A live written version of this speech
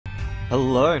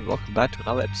Hello and welcome back to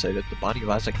another episode of the Binding of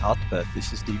Isaac Afterbirth.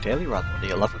 This is the daily run on the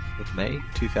 11th of May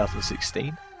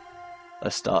 2016.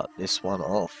 Let's start this one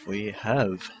off. We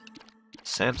have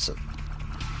Samson.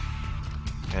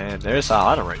 And there's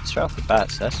our item rate straight off the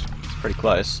bat, so that's pretty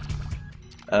close.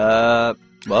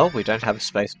 Well, we don't have a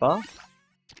spacebar.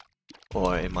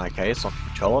 Or in my case, on the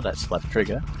controller, that's left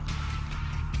trigger.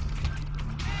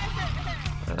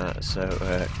 So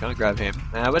we're gonna grab him.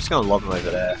 We're just gonna lob him over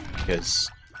there,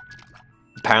 because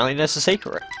apparently there's a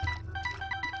secret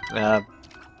room.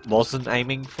 Wasn't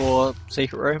aiming for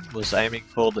secret room, was aiming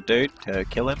for the dude to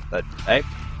kill him, but hey,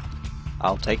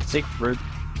 I'll take a secret room.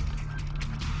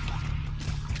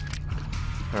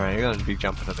 Alright, you're gonna be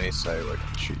jumping at me, so we're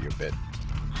gonna shoot you a bit.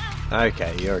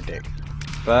 Okay, you're a dick.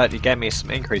 But you gave me some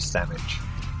increased damage.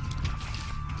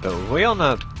 But are we on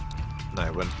a...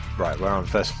 No, we're on the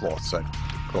first floor, so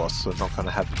of course we're not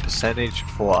gonna have a percentage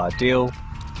for our deal.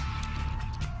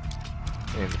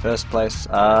 In the first place,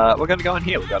 we're going to go in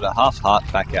here. We've got a half heart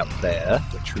back out there,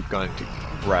 which we're going to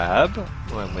grab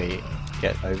when we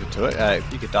get over to it.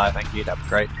 If you could die, thank you, that'd be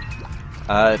great.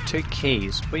 2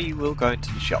 keys. We will go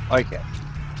into the shop. Okay.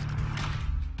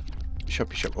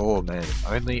 Shoppy shop. Oh man, if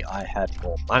only I had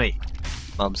more money.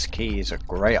 Mum's key is a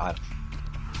great item.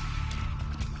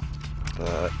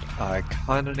 But I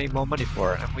kind of need more money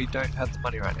for it, and we don't have the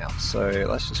money right now. So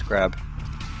let's just grab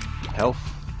health.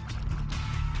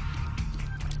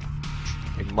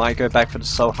 We might go back for the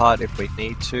soul heart if we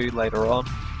need to later on.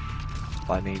 If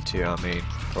I need to, I mean,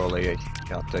 probably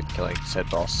after killing said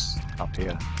boss up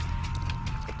here.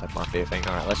 That might be a thing.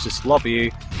 Alright, let's just lobby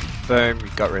you. Boom, we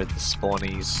got rid of the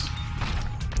spawnies.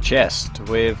 Chest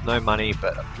with no money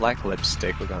but a black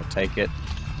lipstick. We're going to take it.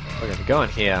 We're going to go in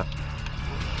here.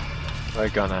 We're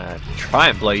going to try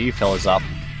and blow you fellas up.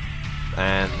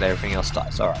 And everything else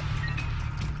dies. Alright.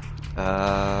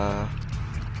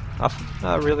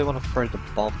 I really want to throw the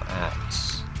bomb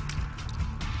at,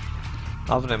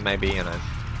 other than maybe, you know,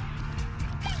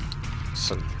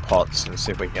 some pots and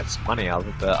see if we can get some money out of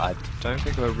it, but I don't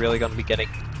think we're really going to be getting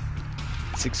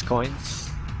 6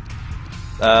 coins.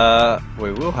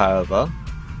 We will, however,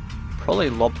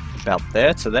 probably lob about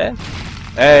there to there.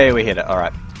 Hey, we hit it,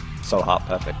 alright. Soul heart,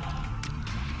 perfect.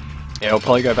 Yeah, we'll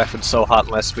probably go back for the soul heart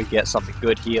unless we get something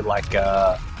good here, like,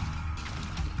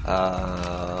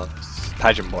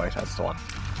 Pageant Boy, that's the one.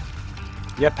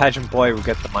 Yeah, Pageant Boy, we'll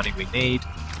get the money we need.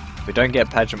 If we don't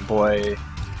get Pageant Boy,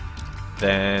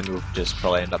 then we'll just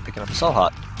probably end up picking up a soul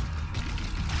heart.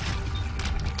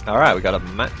 Alright, we got a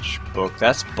matchbook.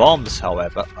 That's bombs,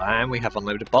 however, and we have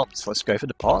unlimited bombs. Let's go for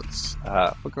the pots.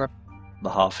 We'll grab the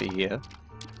halfie here.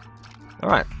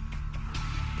 Alright.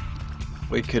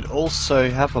 We could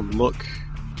also have a look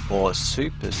for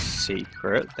super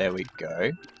secret. There we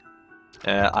go.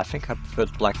 I think I prefer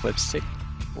the black lipstick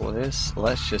for this.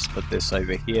 Let's just put this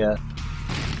over here.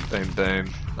 Boom, boom.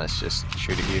 Let's just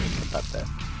shoot at you and put that there.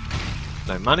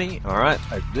 No money. Alright,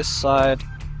 over this side.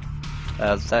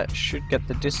 That should get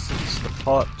the distance to the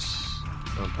pot.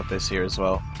 I'll put this here as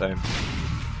well. Boom.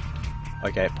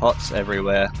 Okay, pots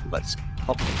everywhere. Let's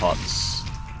pop the pots.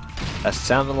 That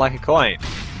sounded like a coin.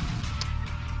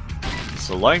 It's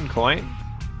a lone coin.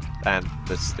 And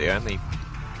that's the only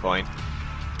coin.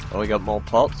 Oh, we got more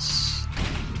pots.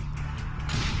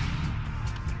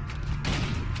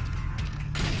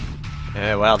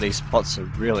 Yeah, wow, these pots are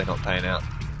really not paying out.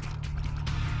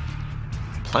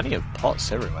 Plenty of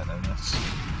pots everywhere though, that's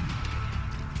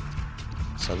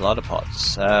a lot of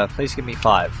pots. Please give me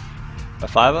 5. A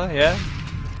 5er, yeah?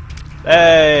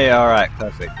 Hey, alright,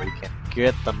 perfect. We can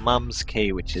get the mum's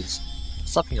key, which is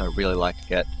something I really like to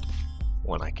get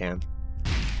when I can.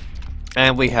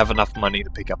 And we have enough money to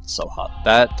pick up the soul heart.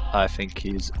 That, I think,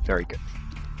 is very good.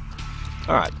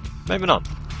 Alright, moving on.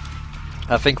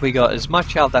 I think we got as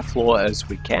much out of that floor as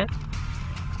we can,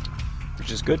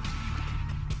 which is good.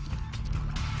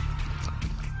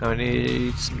 Now we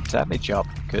need some damage up,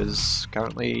 because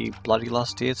currently Bloody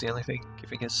Lust is the only thing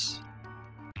giving us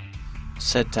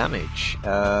said damage.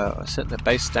 I set the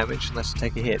base damage and let's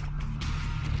take a hit.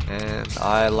 And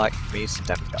I like me some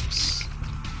damage ups.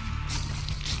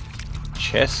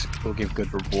 Chest will give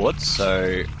good rewards,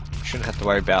 so we shouldn't have to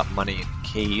worry about money and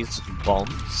keys and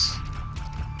bombs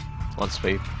once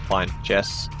we find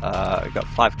chests. We've got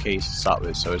 5 keys to start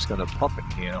with, so it's going to pop in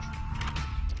here.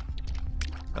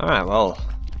 Alright, well,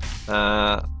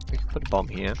 we can put a bomb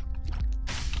here.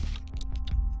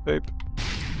 Boop.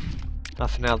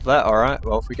 Nothing out of that, alright,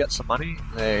 well if we get some money,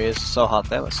 there is a soul heart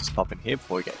there, let's just pop in here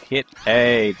before we get hit.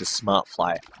 Hey, the smart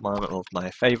fly, one of my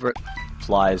favourite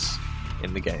flies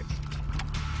in the game.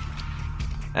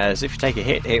 As if you take a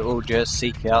hit, it will just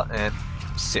seek out and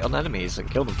sit on enemies and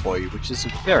kill them for you, which is a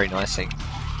very nice thing.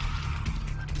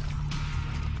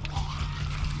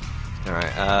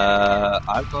 Alright, I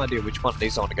have no idea which one of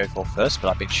these I want to go for first, but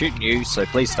I've been shooting you, so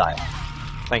please die.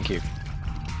 Thank you.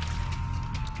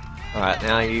 Alright,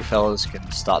 now you fellas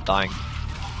can start dying.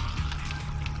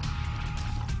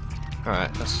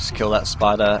 Alright, let's just kill that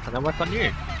spider and then work on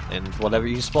you, and whatever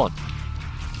you spawn.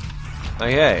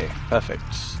 Okay, perfect.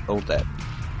 All dead.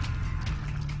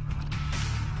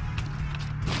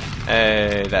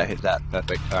 Hey, that hit that.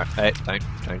 Perfect. Alright, hey,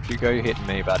 don't you go hitting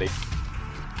me, buddy.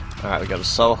 Alright, we got a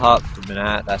soul heart from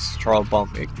that. That's the troll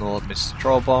bomb. Ignore Mr.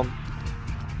 Troll Bomb.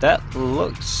 That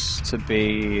looks to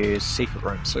be a secret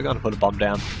room, so we're going to put a bomb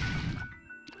down.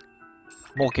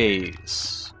 More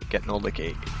keys. Getting all the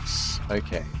keys.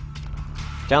 Okay.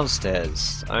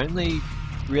 Downstairs. I only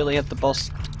really have the boss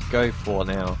to go for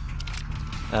now.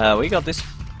 We got this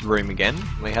room again.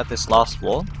 We had this last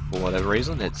floor, for whatever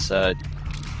reason. It's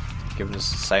giving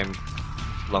us the same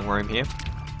long room here.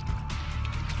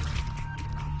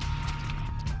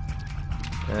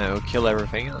 We'll kill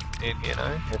everything in,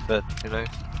 if it,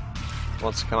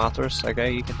 wants to come after us.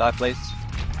 Okay, you can die, please.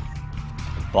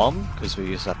 Bomb, because we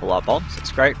used up a lot of bombs.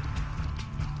 That's great.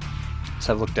 Let's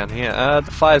have a look down here.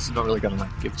 The fires are not really going to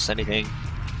give us anything.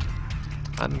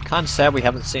 I'm kind of sad we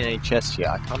haven't seen any chests yet.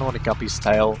 I kind of want a Guppy's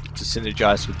Tail to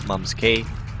synergize with Mum's Key,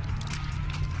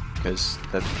 because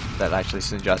that actually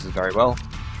synergizes very well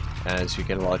as you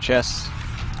get a lot of chests.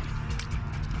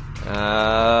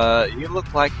 You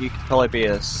look like you could probably be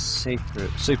a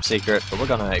secret, super secret, but we're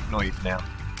going to ignore you for now.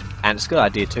 And it's a good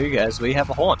idea too, as we have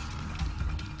a horn.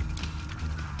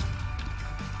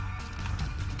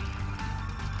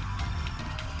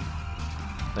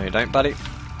 No you don't, buddy.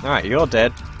 Alright, you're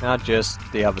dead. Now just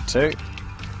the other two.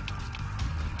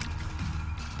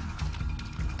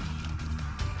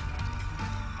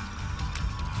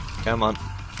 Come on.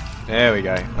 There we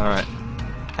go. Alright.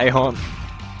 Hey, horn.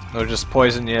 We'll just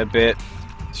poison you a bit.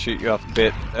 Shoot you up a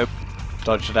bit. Oh,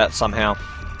 dodge that somehow.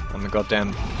 I'm a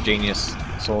goddamn genius.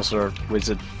 Sorcerer,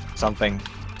 wizard, something.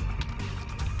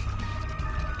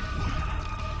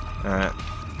 Alright.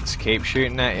 Let's keep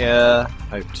shooting at you.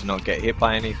 Hope to not get hit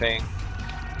by anything.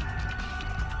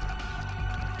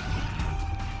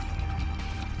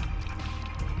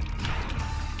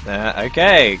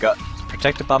 Okay, got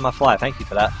protected by my fly. Thank you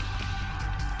for that.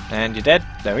 And you're dead.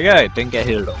 There we go. Didn't get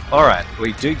hit at all. Alright,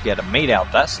 we do get a meat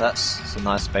out. That's some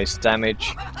nice base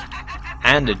damage.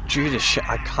 And a Judas.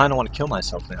 I kind of want to kill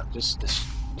myself now. Just this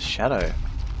shadow.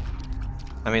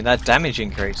 I mean, that damage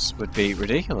increase would be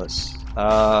ridiculous.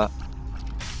 I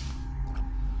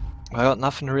got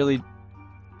nothing to really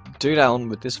do that on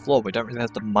with this floor. We don't really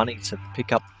have the money to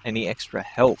pick up any extra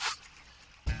health.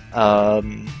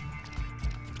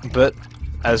 But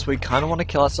as we kind of want to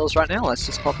kill ourselves right now, let's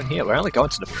just pop in here. We're only going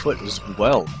to the foot as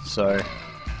well, so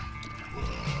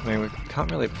I mean we can't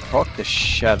really proc the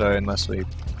shadow unless we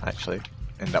actually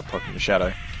end up procking the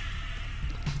shadow.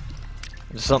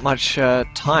 There's not much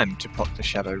time to proc the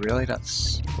shadow, really.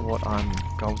 That's what I'm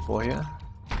going for here.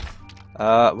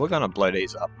 We're gonna blow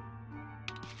these up.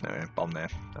 No, bomb there.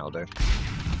 That'll do.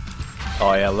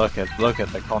 Oh yeah, look at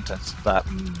the contents of that.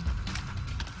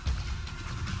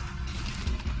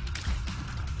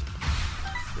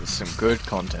 There's some good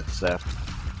contents there.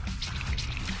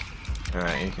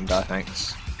 Alright, you can die,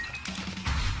 thanks.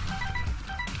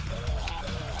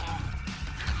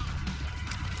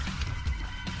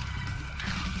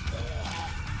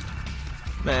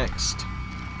 Next.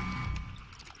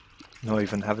 Not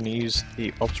even having to use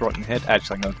the ultra-rotten head.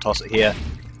 Actually, I'm going to toss it here,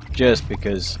 just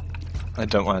because I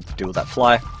don't want to deal with that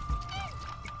fly.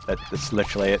 That's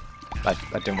literally it. I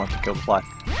didn't want to kill the fly.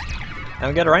 And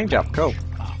we get a range up, cool.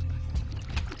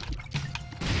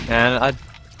 And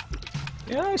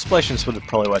yeah, explosions would have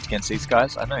probably worked against these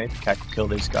guys. I know Cat could kill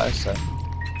these guys, so.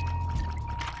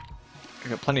 We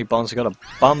got plenty of bombs. We got a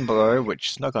Bumbo,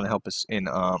 which is not going to help us in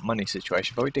our money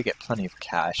situation, but we did get plenty of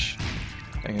cash.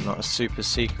 And not a super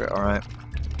secret, alright.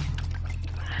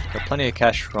 Got plenty of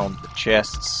cash from the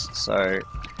chests, so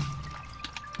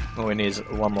all we need is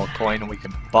one more coin and we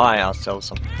can buy ourselves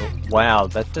something. Wow,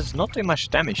 that does not do much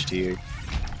damage to you.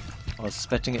 I was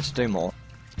expecting it to do more.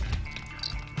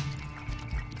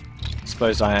 I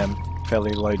suppose I am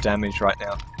fairly low damage right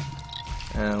now.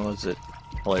 And was it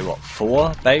probably what,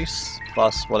 4 base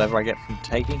plus whatever I get from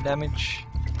taking damage?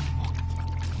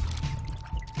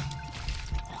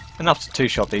 Enough to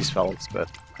two-shot these fellas,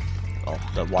 but well,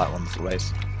 the white ones at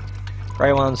least.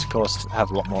 Grey ones, of course,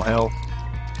 have a lot more health.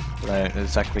 They don't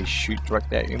exactly shoot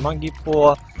directly at you. Monkey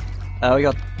Paw, we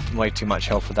got way too much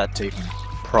health for that to even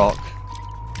proc.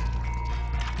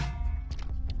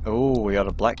 Oh, we got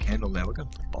a black candle now. We're gonna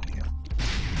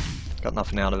Got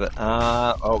nothing out of it.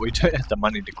 Oh, we don't have the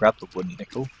money to grab the wooden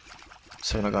nickel,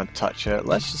 so we're not going to touch it.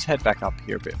 Let's just head back up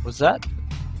here a bit. Was that?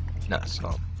 No, it's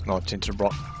not. Not tinted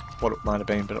rock. What it might have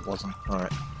been, but it wasn't.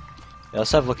 Alright. Yeah,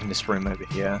 let's have a look in this room over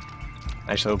here.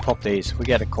 Actually, we'll pop these. We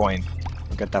get a coin.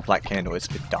 We'll get that black candle. It's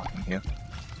a bit dark in here.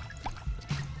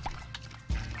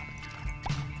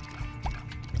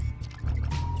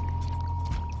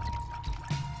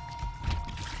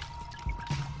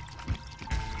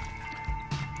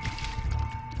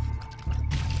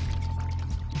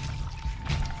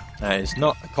 That is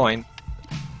not a coin.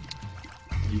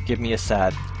 You give me a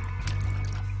sad.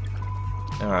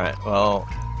 Alright, well...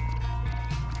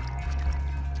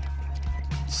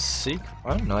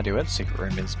 I have no idea where the secret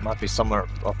room is. Might be somewhere...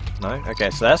 Oh, no?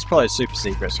 Okay, so that's probably super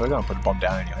secret, so we're going to put a bomb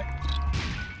down anyway.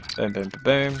 Boom, boom, boom,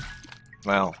 boom.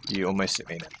 Well, you almost hit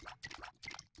me now.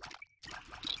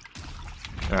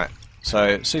 Alright,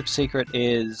 so super secret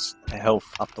is health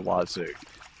up the wazoo.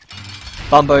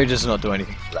 Bumbo does not do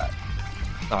anything for that.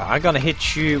 Alright, I'm gonna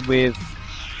hit you with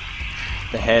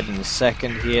the head in a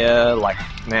second here, like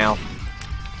now.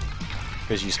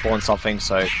 Because you spawned something,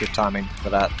 so good timing for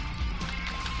that.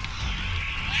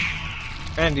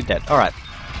 And you're dead. Alright.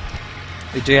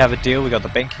 We do have a deal, we got the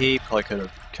bank key. Probably could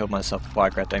have killed myself before I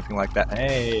grabbed anything like that.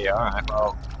 Hey, alright,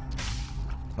 well.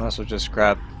 Might as well just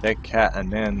grab dead cat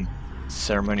and then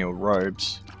ceremonial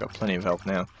robes. Got plenty of health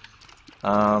now.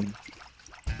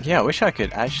 Yeah, I wish I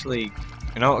could actually...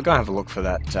 You know, I'm gonna have a look for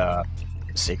that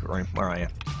secret room. Where are you?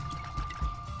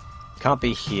 Can't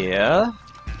be here.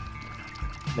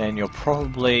 Then you're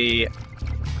probably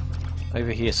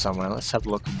over here somewhere. Let's have a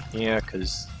look in here,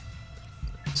 because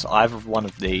it's either one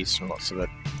of these or lots of it.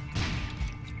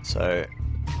 So,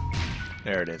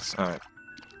 there it is. Alright.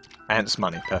 And it's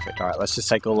money. Perfect. Alright, let's just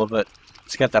take all of it.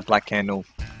 Let's get that black candle.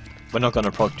 We're not going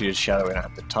to proc do the shadow. We don't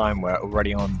have the time. We're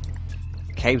already on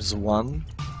Caves 1.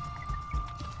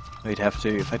 We'd have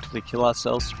to effectively kill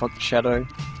ourselves to proc the shadow.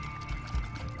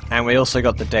 And we also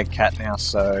got the dead cat now,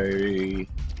 so...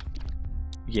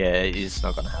 yeah, it's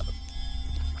not going to happen.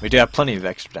 We do have plenty of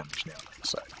extra damage now,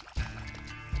 so...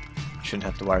 shouldn't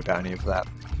have to worry about any of that.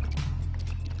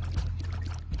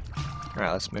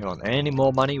 Alright, let's move on. Any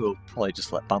more money, we'll probably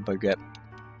just let Bumpo get...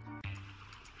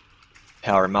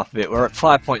 power him up a bit. We're at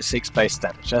 5.6 base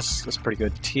damage. That's pretty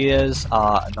good. Tears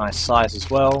are a nice size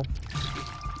as well.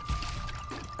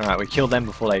 Alright, we kill them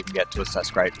before they even get to us. That's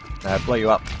great. Blow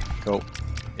you up. Cool.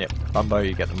 Yep, Bumbo,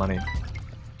 you get the money.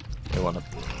 We want to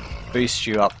boost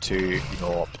you up to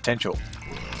your potential.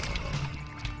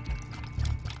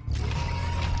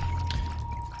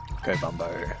 Go,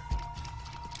 Bumbo.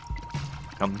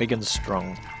 I'm big and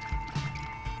strong.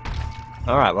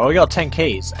 Alright, well we got 10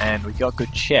 keys, and we got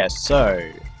good chests,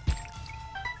 so...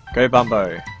 Go,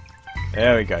 Bumbo.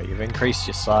 There we go, you've increased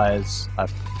your size. I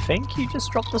think you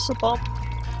just dropped us a bomb?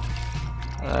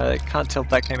 Can't tell if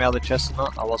that came out of the chest or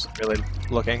not. I wasn't really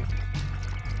looking.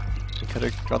 You could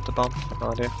have dropped a bomb, I have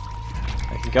no idea.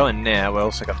 I can go in now, we're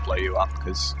also going to blow you up,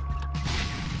 because...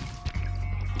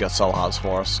 you got soul hearts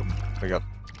for us, and we got...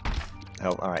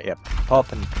 oh, alright, yep.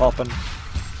 Poppin'.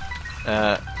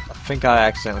 I think I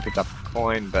accidentally picked up a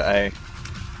coin, but hey.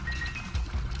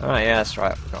 Alright, yeah, that's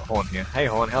right. We've got Horn here. Hey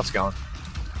Horn, how's it going?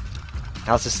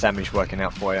 How's this damage working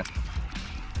out for you?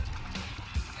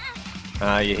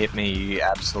 You hit me, you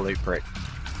absolute prick.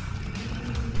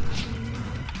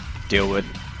 Deal with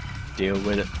it. Deal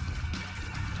with it.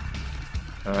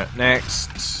 Alright,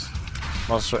 next.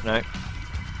 Monster, no.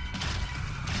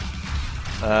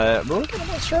 Will we get a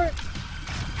Monster?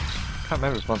 Can't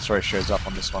remember if Monster shows up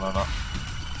on this one or not.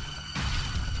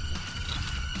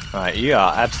 Alright, you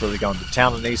are absolutely going to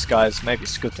town on these guys. Maybe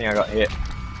it's a good thing I got hit.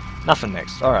 Nothing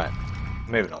next. Alright,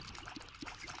 moving on.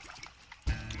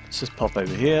 Let's just pop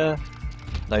over here.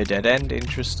 No dead end,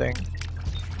 interesting.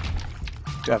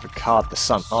 Do have a card, the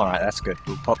sun. Alright, that's good.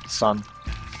 We'll pop the sun.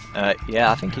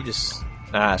 Yeah, I think he just...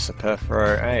 ah, it's a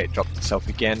perforo. Hey, it dropped itself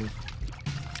again.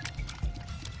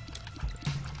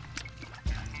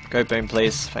 Go boom,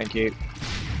 please. Thank you.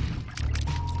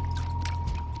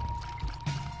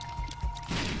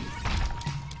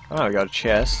 Oh, we got a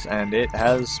chest, and it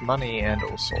has money and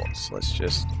all sorts. Let's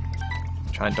just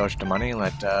try and dodge the money and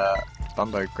let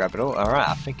Bumbo grab it all. Alright,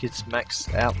 I think it's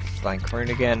maxed out. Blank-Rune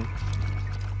again.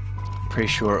 Pretty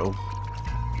sure it'll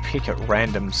pick at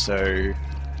random, so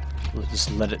we'll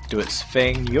just let it do its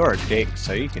thing. You're a dick,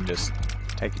 so you can just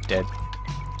take it dead.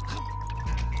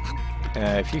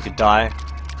 If you could die.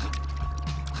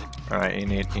 Alright, you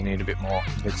need a bit more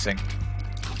convincing.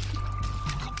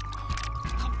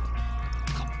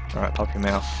 Alright, pop your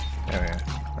mouth. There we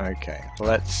go. Okay,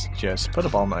 let's just put a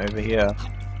bomb over here.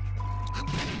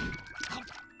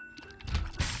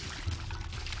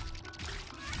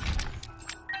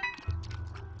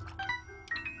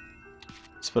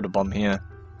 put a bomb here.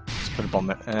 Let's put a bomb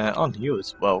on you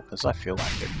as well, because I feel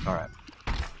like it. Alright.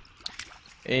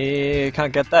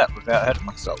 Can't get that without hurting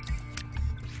myself.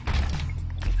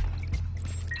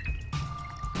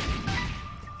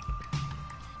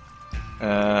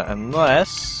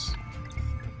 Unless...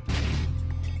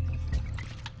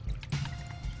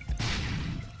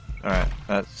 Alright,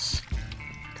 that's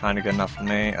kind of good enough for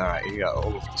me. Alright, you got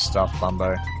all of the stuff,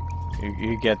 Bumbo.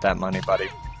 You get that money, buddy.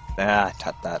 Ah,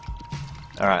 tap that.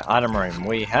 Alright, item room.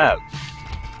 We have...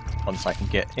 Once I can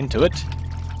get into it.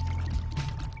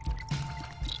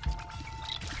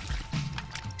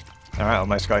 Alright,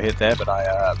 almost got hit there, but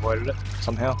I avoided it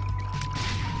somehow.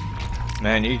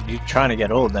 Man, you're trying to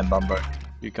get all of them, Bumbo.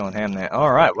 You're going ham there.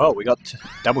 Alright, well, we got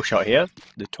double shot here.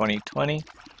 The 2020.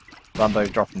 Bumbo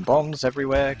dropping bombs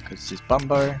everywhere, because it's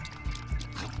Bumbo.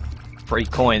 Free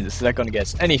coins, they're going to get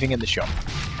us anything in the shop.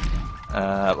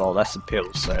 Well, that's the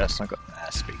pills, so that's not got...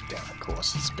 speed down, of course.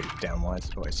 Speed down, why is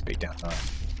it always speed down?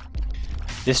 Alright.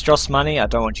 This drops money, I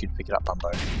don't want you to pick it up,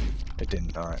 Bumbo. It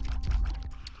didn't, alright.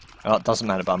 Oh, it doesn't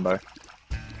matter, Bumbo.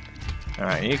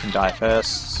 Alright, you can die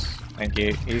first. Thank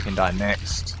you. You can die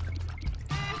next.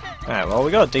 Alright, well,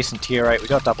 we got a decent tier 8. We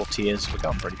got double tiers. We're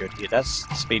going pretty good here. That's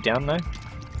speed down, though.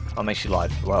 What makes you lie?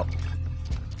 Well,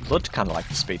 it looked kind of like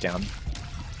the speed down,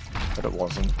 but it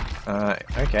wasn't.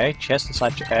 Okay, chest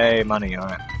inside. Hey, money.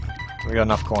 Alright. We got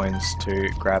enough coins to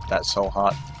grab that soul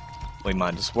heart. We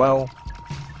might as well.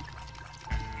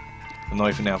 We're not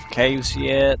even out of caves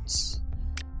yet.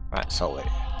 Right, soul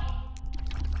heart.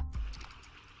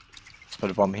 Let's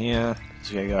put a bomb here.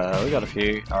 So we got a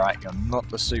few. Alright, you're not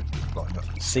the not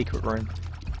the secret room.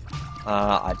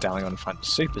 I definitely want to find the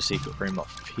super secret room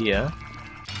off of here.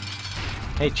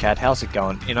 Hey Chad, how's it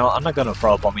going? You know, I'm not gonna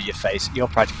throw a bomb at your face. You're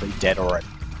practically dead already.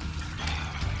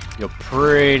 You're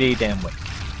pretty damn weak.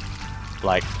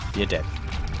 Like, you're dead.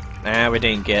 Nah, we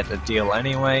didn't get a deal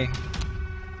anyway.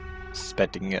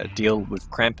 Expecting a deal with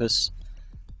Krampus.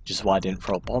 Which is why I didn't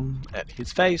throw a bomb at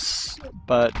his face.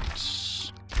 But...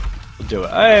 we'll do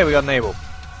it. Hey, we got an able.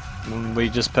 We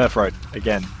just perforate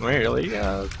again. Really?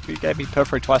 You gave me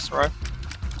perforate twice in a row?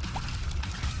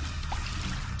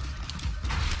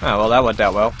 Oh, well, that worked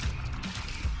out well.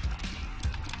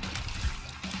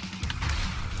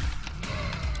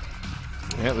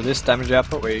 Yeah, with this damage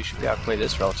output, we should be able to play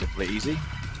this relatively easy.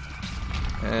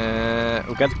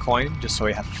 We'll get the coin, just so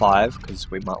we have 5, because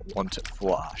we might want it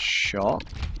for our shot.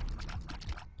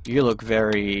 You look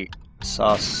very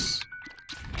sus.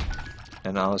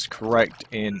 And I was correct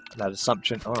in that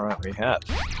assumption. Alright, we have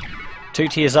 2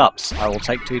 tiers ups. I will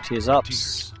take 2 tiers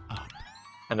ups.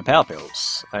 And the power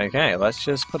pills. Okay, let's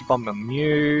just put a bomb on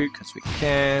mute, because we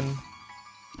can.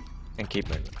 And keep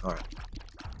moving. Alright.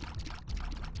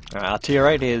 Our tier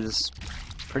 8 is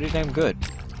pretty damn good.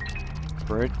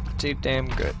 Pretty damn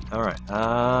good. Alright,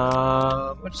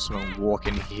 we're just gonna walk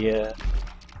in here.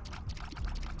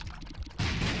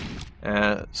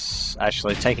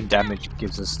 Actually, taking damage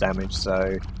gives us damage,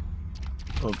 so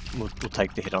we'll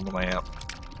take the hit on the way out.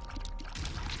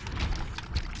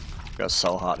 Got a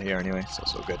soul heart here anyway, so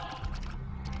it's all good.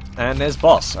 And there's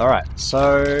boss. Alright,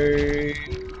 so we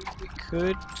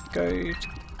could go to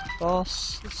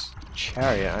boss.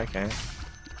 Chariot, okay.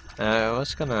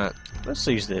 Let's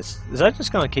use this. Is that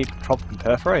just gonna keep popping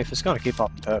perforo? If it's gonna keep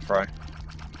popping perforo,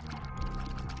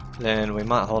 then we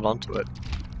might hold on to it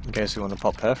in case we want to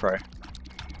pop perforo.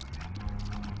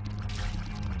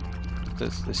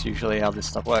 That's usually how this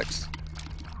stuff works.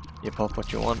 You pop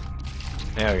what you want.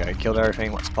 There we go, killed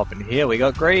everything. Let's pop in here. We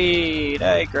got Greed!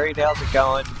 Hey Greed, how's it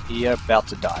going? You're about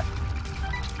to die.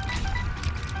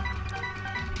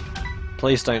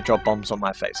 Please don't drop bombs on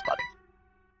my face, buddy.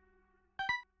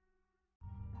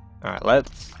 Alright,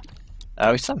 let's...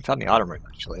 we still haven't found the item room,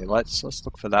 actually. Let's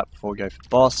look for that before we go for the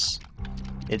boss.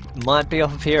 It might be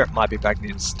off of here, it might be back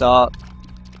near the start.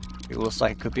 It looks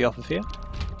like it could be off of here.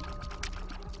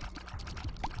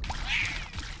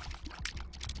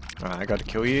 Alright, I gotta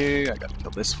kill you, I gotta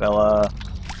kill this fella.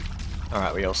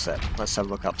 Alright, we all set. Let's have a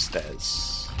look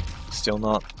upstairs. Still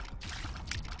not.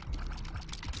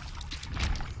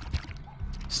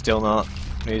 Still not.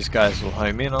 These guys will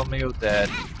home in on me with their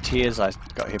tears. I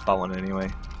got hit by one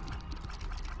anyway.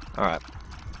 Alright.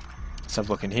 Let's have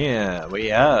a look in here. We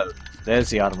have... There's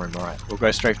the item room, alright. We'll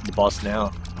go straight for the boss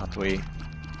now, after we...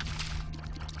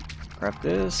 grab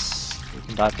this. You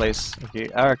can die, please. Thank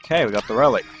you. Okay, we got the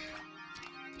relic.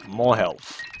 More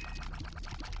health.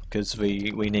 Because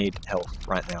we need health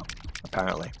right now,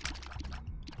 apparently.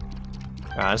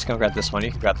 Alright, I'm just gonna grab this one.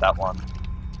 You can grab that one.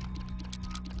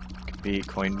 Could be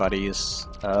coin buddies.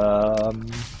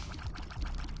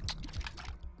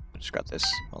 Just grab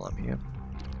this while I'm here.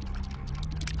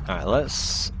 Alright,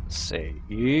 let's see.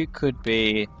 You could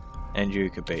be, and you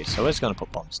could be. So we're just going to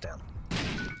put bombs down.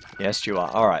 Yes, you are.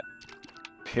 Alright.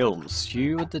 Pills.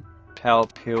 You with the power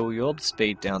pill. You're the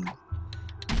speed down.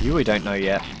 You we don't know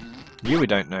yet. You we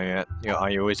don't know yet. Are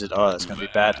you a wizard? Oh, that's going to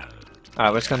be bad.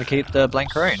 Alright, we're just going to keep the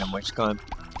blank rain and we're just going to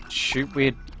shoot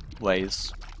weird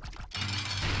ways.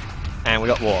 And we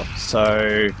got war.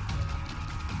 So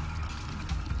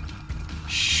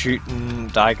shooting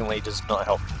diagonally does not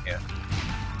help here.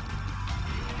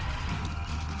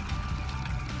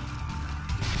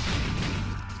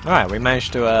 Alright, we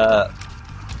managed to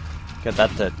get that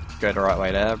to go the right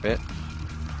way there a bit.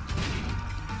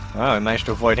 Oh, we managed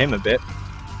to avoid him a bit.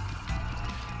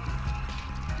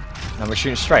 And we're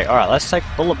shooting straight. Alright, let's take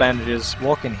bullet bandages,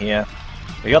 walk in here.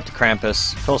 We got the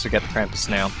Krampus. Of course we get the Krampus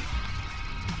now.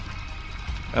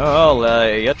 Oh,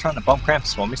 you're trying to bomb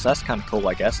Krampus for me, so that's kind of cool,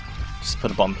 I guess. Just put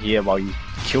a bomb here while you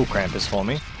kill Krampus for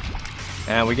me.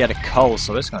 And we get a coal,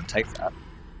 so we're just going to take that.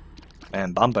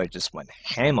 Man, Bumbo just went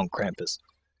ham on Krampus.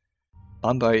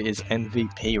 Bumbo is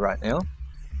MVP right now.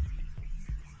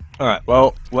 Alright,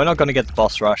 well, we're not going to get the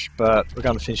boss rush, but we're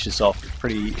going to finish this off with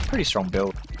pretty strong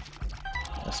build.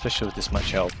 Especially with this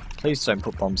much health. Please don't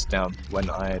put bombs down when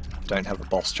I don't have a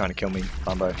boss trying to kill me,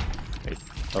 Bumbo. It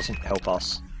doesn't help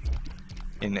us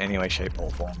in any way, shape or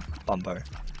form. Bumbo,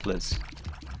 please.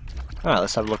 Alright,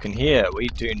 let's have a look in here. We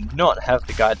do not have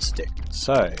the guide stick,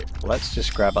 so let's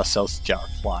just grab ourselves a jar of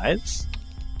flies.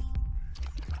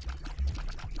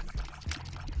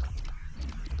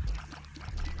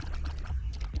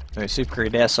 No super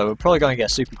greed there, so we're probably going to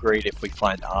get super greed if we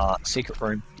find our secret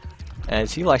room,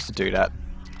 as he likes to do that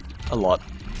a lot.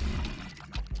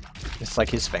 It's like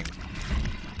his thing.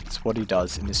 It's what he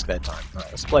does in his spare time.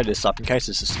 Alright, let's blow this up in case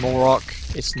it's a small rock.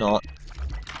 It's not.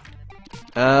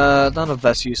 None of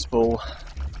that's useful.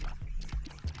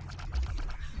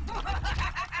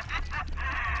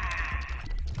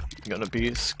 You're gonna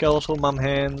be skeletal mum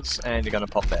hands, and you're gonna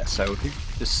pop there. So if you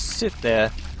just sit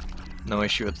there, no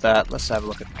issue with that. Let's have a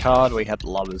look at the card. We have the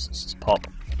lovers. Let's just pop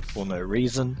for no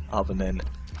reason other than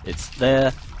it's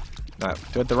there. Right,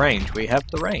 with the range, we have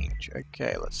the range.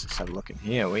 Okay, let's just have a look in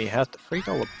here. We have the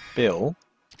 $3 bill.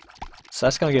 So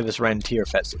that's going to give us random tier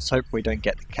effects. Let's hope we don't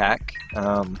get the CAC.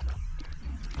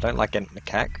 Don't like getting the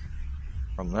CAC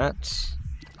from that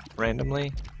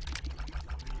randomly.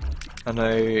 I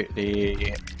know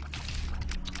the...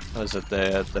 what is it?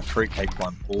 The fruitcake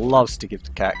one loves to give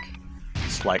the CAC.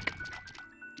 It's like...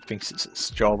 thinks it's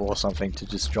its job or something to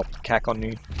just drop the CAC on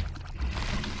you.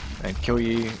 And kill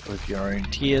you with your own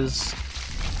tears,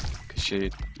 because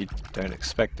you don't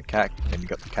expect the CAC, then you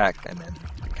got the CAC, and then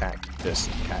the CAC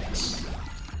just CACs.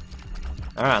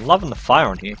 Alright, I'm loving the fire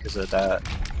on here, because it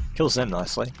kills them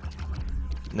nicely.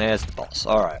 And there's the boss,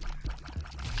 alright.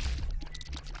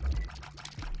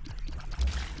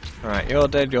 Alright, you're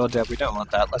dead, we don't want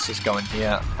that, let's just go in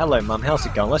here. Hello mum, how's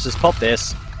it going? Let's just pop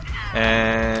this,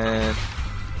 and...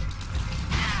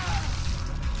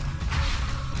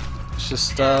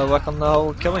 just work on the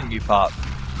whole killing you part.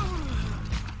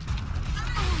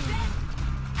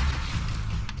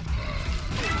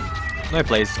 No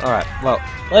please, alright, well,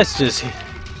 let's just...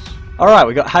 Alright,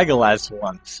 we got Hagalaz for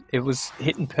once. It was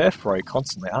hitting Perforay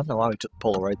constantly. I don't know why we took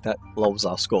Polaroid, that lowers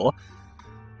our score.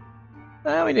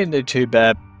 We didn't do too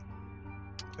bad.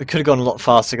 We could have gone a lot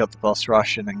faster, got the boss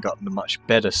rush, and then gotten a much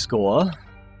better score.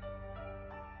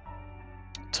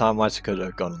 Time-wise, it could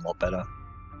have gone a lot better.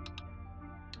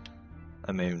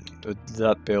 I mean, with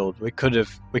that build, we could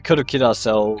have killed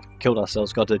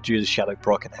ourselves, got to do the Shadow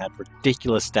proc and had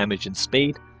ridiculous damage and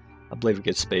speed. I believe we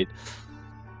get speed.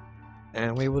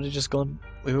 And we would have just gone,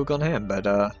 ham, but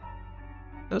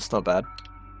that's not bad.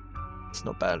 It's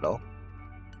not bad at all.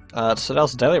 So that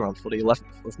was the daily run for the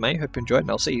 11th of May. Hope you enjoyed,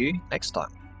 and I'll see you next time.